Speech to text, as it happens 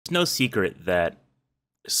It's no secret that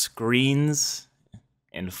screens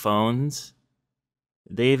and phones,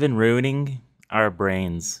 they've been ruining our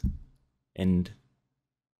brains. And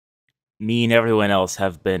me and everyone else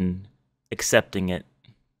have been accepting it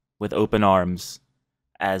with open arms,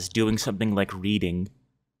 as doing something like reading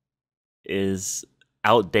is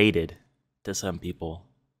outdated to some people.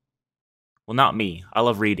 Well, not me. I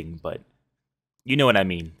love reading, but you know what I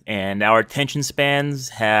mean. And our attention spans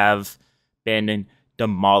have been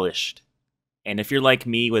demolished. And if you're like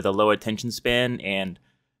me with a low attention span and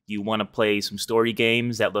you want to play some story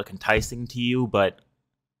games that look enticing to you, but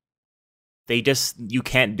you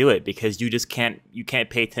can't do it because you can't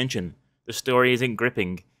pay attention. The story isn't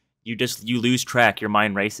gripping. You lose track, your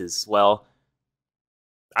mind races. Well,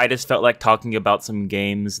 I just felt like talking about some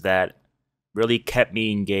games that really kept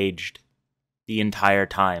me engaged the entire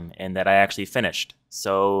time and that I actually finished.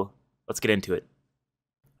 So let's get into it.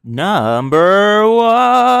 Number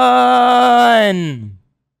 1!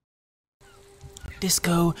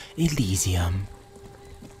 Disco Elysium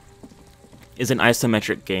is an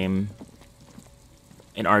isometric game,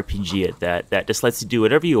 an RPG at that just lets you do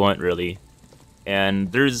whatever you want, really.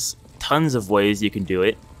 And there's tons of ways you can do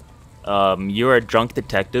it. You're a drunk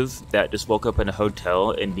detective that just woke up in a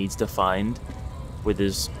hotel and needs to find, with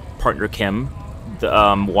his partner Kim,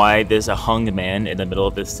 why there's a hunged man in the middle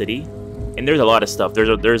of this city. And there's a lot of stuff.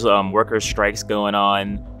 There's worker strikes going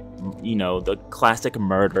on, you know, the classic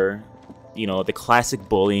murder, you know, the classic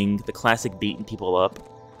bullying, the classic beating people up.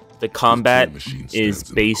 The combat is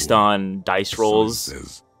based on dice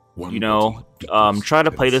rolls. You know, try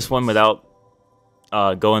to play this one without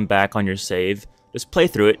going back on your save. Just play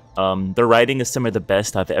through it. The writing is some of the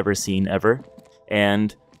best I've ever seen ever,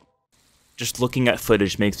 and just looking at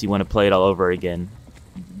footage makes me want to play it all over again.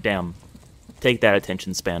 Damn. Take that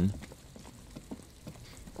attention span.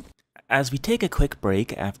 As we take a quick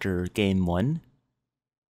break after game 1,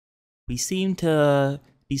 we seem to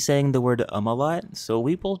be saying the word a lot, so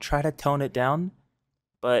we will try to tone it down,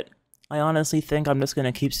 but I honestly think I'm just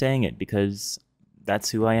gonna keep saying it because that's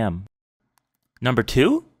who I am. Number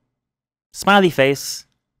 2? Smiley face.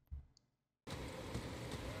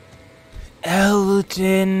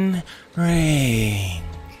 Elden Ring.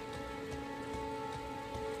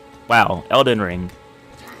 Wow, Elden Ring.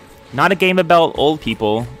 Not a game about old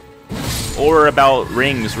people, or about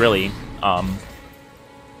rings, really.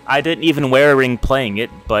 I didn't even wear a ring playing it,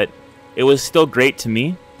 but it was still great to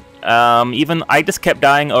me. Even I just kept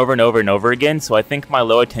dying over and over and over again, so I think my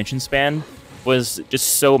low attention span was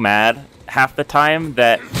just so mad half the time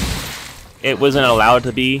that it wasn't allowed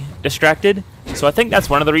to be distracted. So I think that's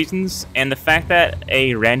one of the reasons, and the fact that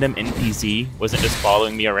a random NPC wasn't just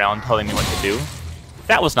following me around telling me what to do,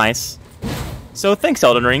 that was nice. So thanks,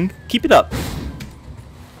 Elden Ring. Keep it up.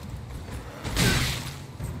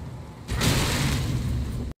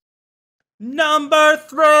 Number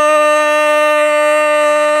 3!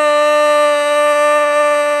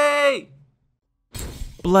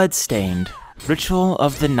 Bloodstained Ritual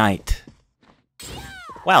of the Night.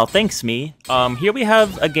 Wow, thanks, me. Here we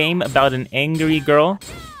have a game about an angry girl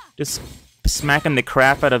just smacking the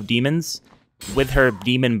crap out of demons with her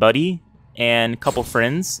demon buddy and a couple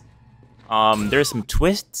friends. There's some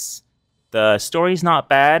twists. The story's not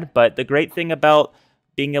bad, but the great thing about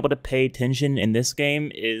being able to pay attention in this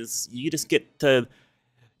game is you just get to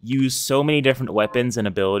use so many different weapons and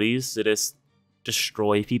abilities to just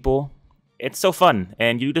destroy people. It's so fun,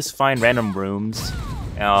 and you just find random rooms.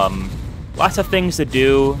 Lots of things to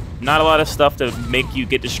do, not a lot of stuff to make you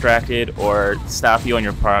get distracted or stop you on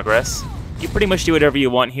your progress. You pretty much do whatever you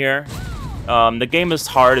want here. The game is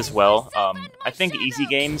hard as well. I think easy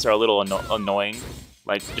games are a little annoying,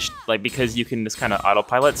 like because you can just kind of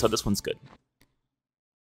autopilot, so this one's good.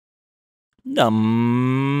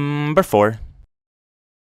 Number 4.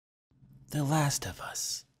 The Last of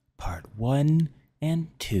Us, Part 1 and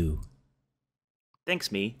 2.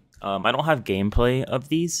 Thanks, me. I don't have gameplay of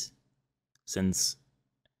these, since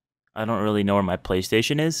I don't really know where my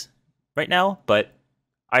PlayStation is right now, but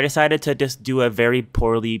I decided to just do a very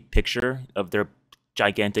poorly picture of their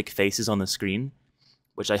gigantic faces on the screen,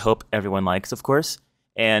 which I hope everyone likes, of course.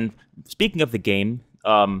 And speaking of the game,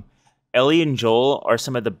 Ellie and Joel are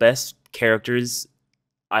some of the best characters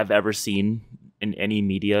I've ever seen in any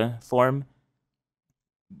media form.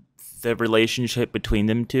 The relationship between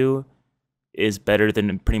them two is better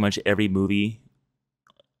than pretty much every movie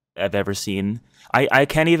I've ever seen. I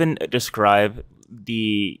can't even describe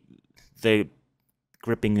the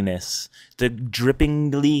grippingness, the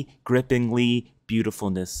grippingly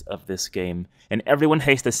beautifulness of this game. And everyone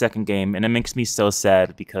hates the second game, and it makes me so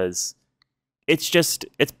sad because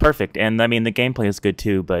it's perfect. And I mean, the gameplay is good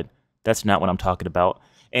too, but that's not what I'm talking about.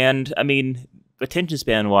 And I mean, attention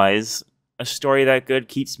span wise, a story that good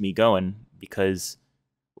keeps me going because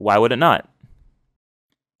why would it not?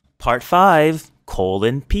 Part 5,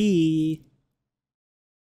 P.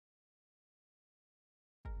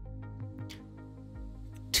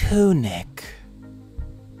 Tunic.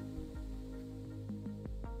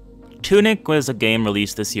 Tunic was a game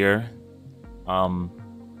released this year.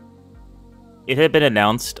 It had been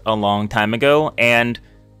announced a long time ago, and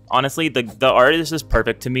honestly, the art is just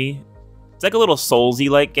perfect to me. It's like a little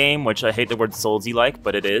Soulsy-like game, which I hate the word Soulsy-like,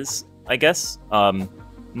 but it is, I guess.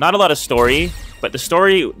 Not a lot of story, but the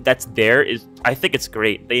story that's there is, I think it's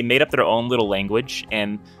great. They made up their own little language,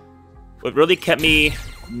 and what really kept me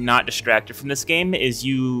not distracted from this game is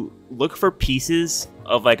you look for pieces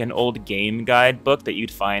of like an old game guide book that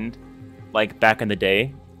you'd find like back in the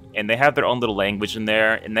day, and they have their own little language in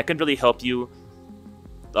there, and that can really help you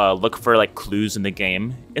look for like clues in the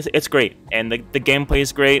game. It's great, and the gameplay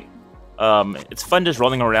is great. It's fun just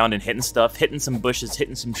rolling around and hitting stuff, hitting some bushes,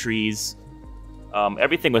 hitting some trees.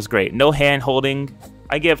 Everything was great. No hand holding.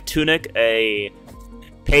 I give Tunic a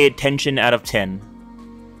pay attention out of 10.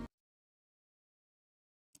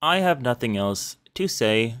 I have nothing else to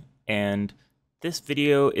say, and this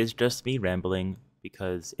video is just me rambling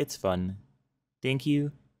because it's fun. Thank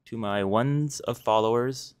you to my ones of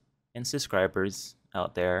followers and subscribers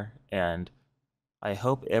out there, and I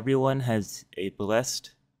hope everyone has a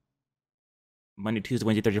blessed Monday, Tuesday,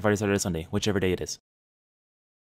 Wednesday, Thursday, Friday, Saturday, Sunday, whichever day it is.